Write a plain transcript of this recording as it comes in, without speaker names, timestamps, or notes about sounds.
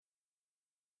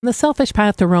The Selfish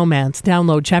Path to Romance.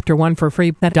 Download Chapter 1 for free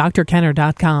at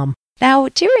drkenner.com. Now,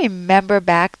 do you remember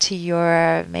back to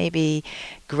your maybe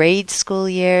grade school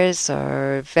years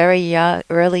or very young,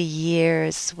 early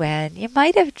years when you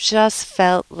might have just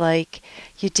felt like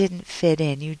you didn't fit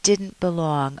in, you didn't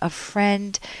belong, a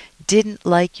friend didn't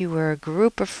like you, or a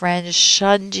group of friends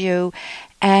shunned you,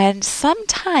 and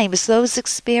sometimes those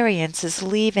experiences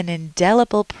leave an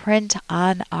indelible print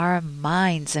on our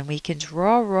minds, and we can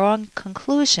draw wrong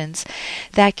conclusions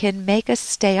that can make us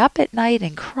stay up at night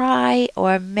and cry,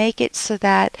 or make it so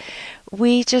that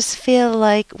we just feel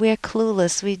like we're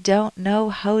clueless. We don't know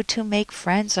how to make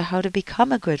friends or how to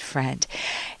become a good friend.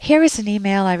 Here is an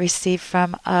email I received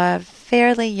from a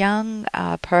fairly young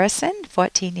person,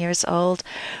 14 years old,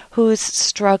 who's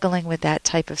struggling with that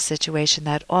type of situation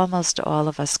that almost all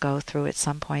of us go through at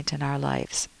some point in our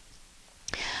lives.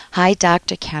 Hi,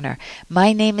 Dr. Kenner.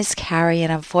 My name is Carrie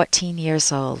and I'm 14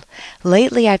 years old.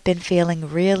 Lately I've been feeling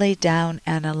really down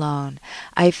and alone.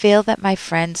 I feel that my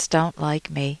friends don't like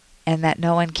me and that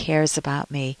no one cares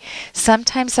about me.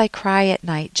 Sometimes I cry at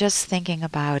night just thinking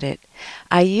about it.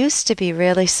 I used to be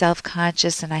really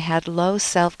self-conscious and I had low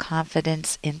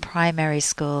self-confidence in primary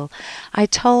school. I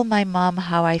told my mom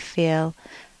how I feel,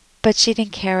 but she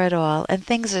didn't care at all, and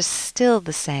things are still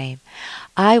the same.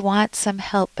 I want some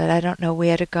help, but I don't know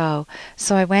where to go,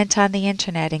 so I went on the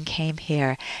internet and came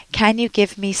here. Can you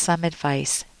give me some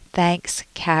advice? Thanks,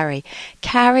 Carrie.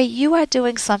 Carrie, you are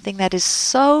doing something that is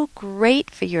so great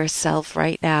for yourself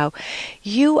right now.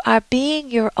 You are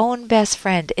being your own best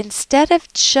friend. Instead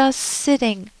of just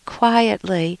sitting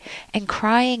quietly and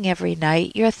crying every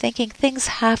night, you're thinking things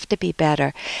have to be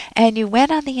better. And you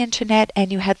went on the internet and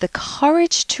you had the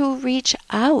courage to reach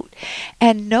out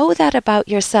and know that about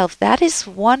yourself. That is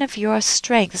one of your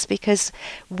strengths, because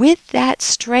with that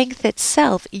strength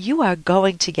itself, you are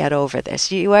going to get over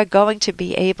this. You are going to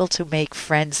be able to make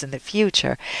friends in the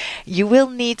future. You will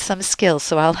need some skills,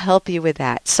 so I'll help you with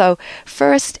that. So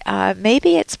first,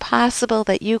 maybe it's possible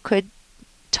that you could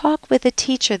talk with a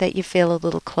teacher that you feel a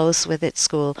little close with at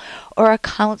school, or a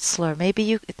counselor. Maybe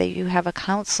you have a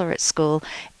counselor at school,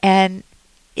 and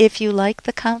if you like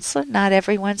the counselor, not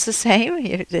everyone's the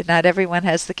same. Not everyone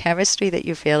has the chemistry that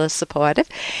you feel is supportive.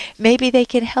 Maybe they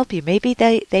can help you. Maybe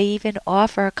they even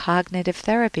offer cognitive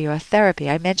therapy or therapy.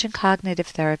 I mention cognitive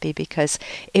therapy because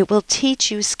it will teach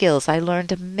you skills. I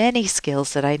learned many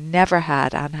skills that I never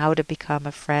had on how to become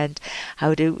a friend,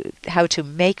 how to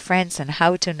make friends, and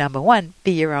how to, number one,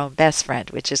 be your own best friend,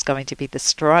 which is going to be the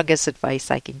strongest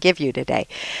advice I can give you today.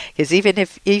 Because even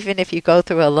if you go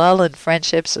through a lull in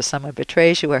friendships, or someone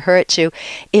betrays you or hurts you,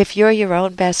 if you're your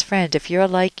own best friend, if you're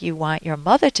like you want your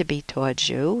mother to be towards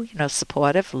you,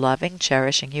 supportive, loving,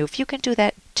 cherishing you, if you can do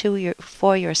that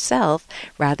for yourself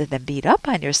rather than beat up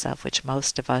on yourself, which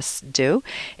most of us do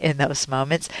in those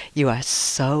moments, you are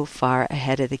so far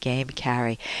ahead of the game,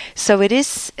 Carrie. So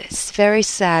it's very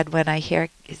sad when I hear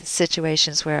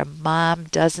situations where a mom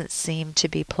doesn't seem to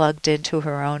be plugged into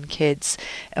her own kids'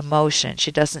 emotion. She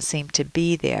doesn't seem to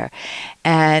be there.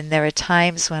 And there are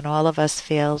times when all of us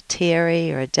feel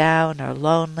teary or down or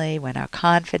lonely, when our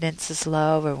confidence is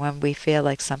low, or when we feel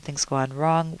like something's gone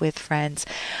wrong with friends.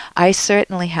 I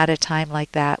certainly had a time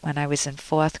like that when I was in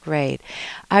 4th grade.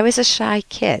 I was a shy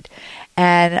kid,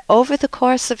 and over the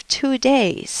course of 2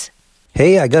 days...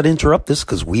 Hey, I got to interrupt this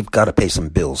because we've got to pay some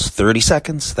bills. 30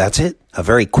 seconds, that's it. A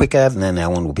very quick ad, and then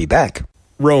Alan will be back.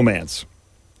 Romance.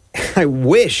 I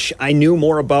wish I knew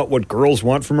more about what girls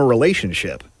want from a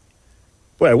relationship.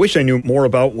 Boy, I wish I knew more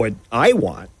about what I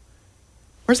want.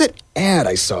 Where's that ad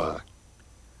I saw?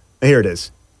 Here it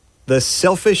is. The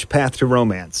Selfish Path to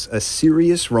Romance, a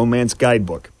serious romance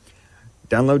guidebook.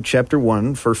 Download Chapter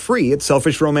 1 for free at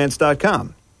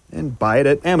selfishromance.com and buy it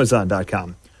at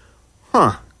amazon.com.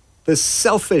 The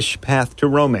Selfish Path to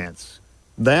Romance.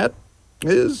 That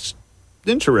is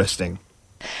interesting.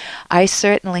 I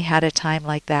certainly had a time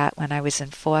like that when I was in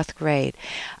 4th grade.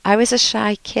 I was a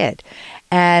shy kid,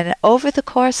 and over the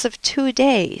course of 2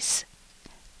 days,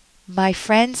 my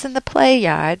friends in the play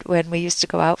yard, when we used to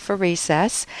go out for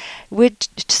recess,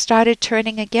 started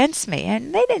turning against me,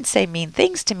 and they didn't say mean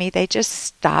things to me. They just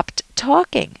stopped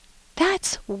talking.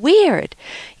 That's weird.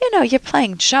 You're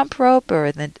playing jump rope, or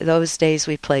in those days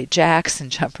we played jacks and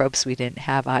jump ropes. We didn't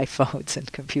have iPhones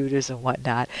and computers and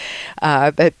whatnot.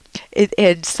 And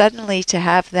suddenly to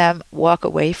have them walk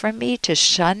away from me, to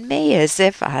shun me as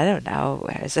if I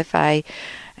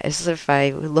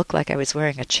looked like I was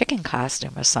wearing a chicken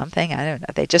costume or something. I don't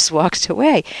know. They just walked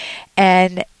away.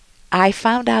 And I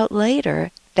found out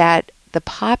later that the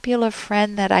popular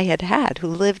friend that I had who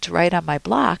lived right on my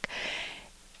block,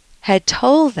 had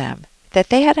told them that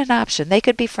they had an option. They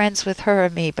could be friends with her or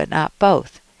me, but not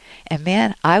both. And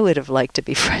man, I would have liked to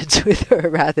be friends with her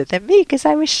rather than me because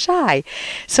I was shy.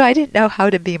 So I didn't know how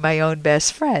to be my own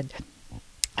best friend.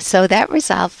 So that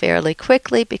resolved fairly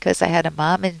quickly because I had a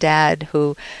mom and dad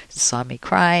who saw me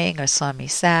crying or saw me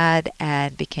sad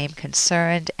and became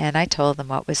concerned, and I told them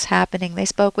what was happening. They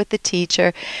spoke with the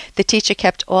teacher. The teacher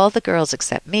kept all the girls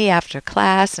except me after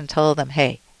class and told them,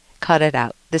 hey, cut it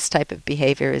out. This type of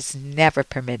behavior is never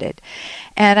permitted.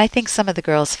 And I think some of the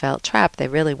girls felt trapped. They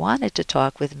really wanted to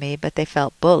talk with me, but they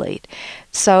felt bullied.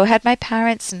 So had my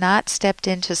parents not stepped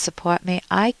in to support me,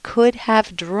 I could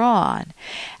have drawn.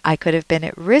 I could have been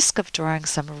at risk of drawing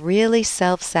some really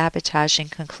self-sabotaging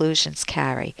conclusions,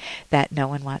 Carrie, that no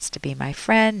one wants to be my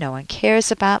friend, no one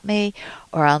cares about me,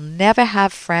 or I'll never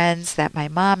have friends, that my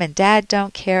mom and dad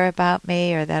don't care about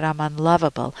me, or that I'm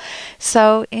unlovable.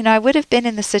 So, I would have been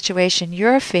in the situation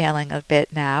you're feeling a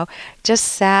bit now, just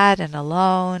sad and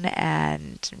alone,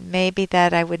 and maybe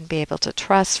that I wouldn't be able to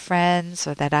trust friends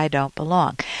or that I don't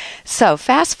belong. So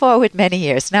fast forward many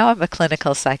years. Now I'm a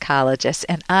clinical psychologist,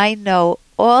 and I know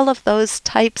all of those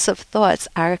types of thoughts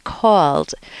are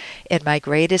called, in my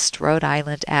greatest Rhode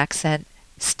Island accent,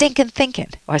 stinking thinking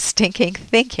or stinking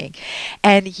thinking.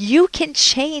 And you can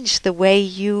change the way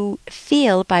you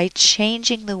feel by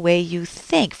changing the way you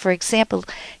think. For example,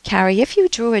 Carrie, if you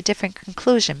drew a different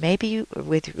conclusion, maybe you,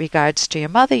 with regards to your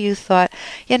mother, you thought,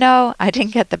 I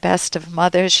didn't get the best of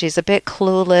mother. She's a bit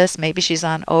clueless. Maybe she's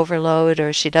on overload,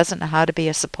 or she doesn't know how to be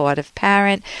a supportive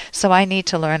parent. So I need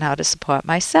to learn how to support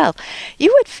myself.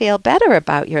 You would feel better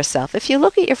about yourself if you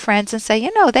look at your friends and say,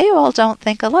 they all don't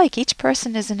think alike. Each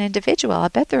person is an individual. I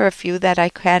bet there are a few that I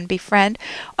can befriend,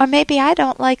 or maybe I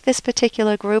don't like this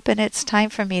particular group and it's time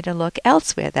for me to look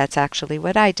elsewhere. That's actually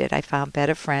what I did. I found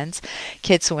better friends,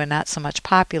 kids who were not so much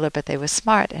popular, but they were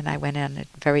smart, and I went in a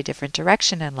very different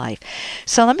direction in life.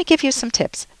 So let me give you some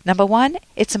tips. Number one,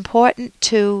 it's important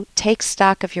to take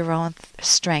stock of your own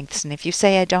strengths. And if you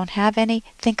say, I don't have any,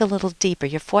 think a little deeper.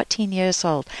 You're 14 years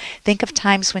old. Think of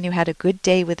times when you had a good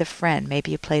day with a friend.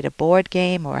 Maybe you played a board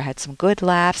game or had some good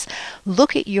laughs.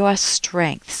 Look at your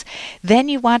strengths. Then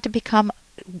you want to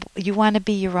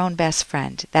be your own best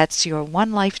friend. That's your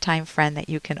one lifetime friend that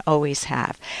you can always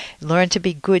have. Learn to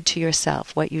be good to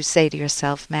yourself. What you say to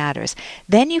yourself matters.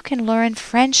 Then you can learn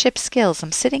friendship skills.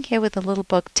 I'm sitting here with a little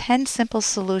book, 10 Simple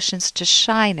Solutions to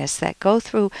Shyness, that go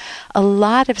through a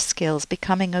lot of skills,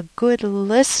 becoming a good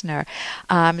listener,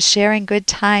 sharing good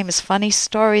times, funny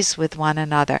stories with one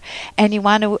another. And you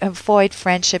want to avoid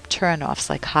friendship turnoffs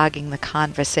like hogging the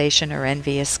conversation or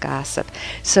envious gossip.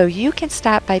 So you can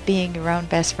start by being your own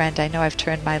best friend. I know I've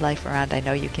turned my life around. I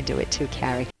know you can do it too,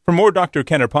 Carrie. For more Dr.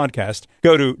 Kenner podcast,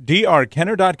 go to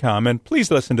drkenner.com and please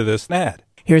listen to this ad.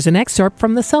 Here's an excerpt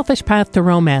from The Selfish Path to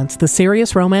Romance, the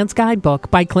Serious Romance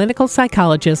Guidebook by clinical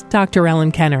psychologist Dr.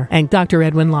 Ellen Kenner and Dr.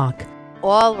 Edwin Locke.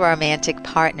 All romantic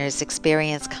partners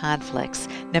experience conflicts,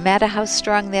 no matter how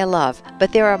strong their love,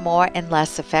 but there are more and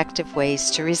less effective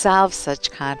ways to resolve such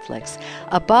conflicts.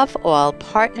 Above all,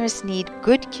 partners need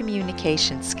good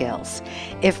communication skills.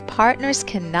 If partners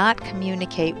cannot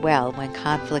communicate well when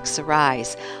conflicts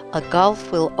arise, a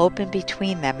gulf will open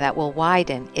between them that will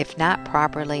widen if not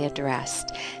properly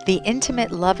addressed. The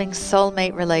intimate, loving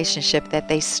soulmate relationship that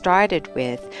they started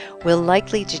with will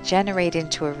likely degenerate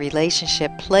into a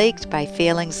relationship plagued by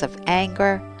feelings of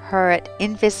anger, hurt,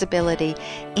 invisibility,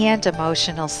 and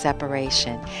emotional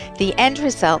separation. The end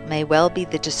result may well be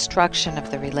the destruction of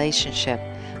the relationship,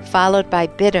 followed by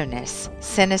bitterness,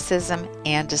 cynicism,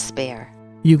 and despair.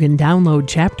 You can download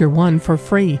Chapter 1 for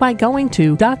free by going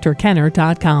to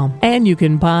drkenner.com, and you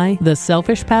can buy The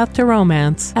Selfish Path to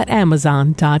Romance at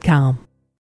amazon.com.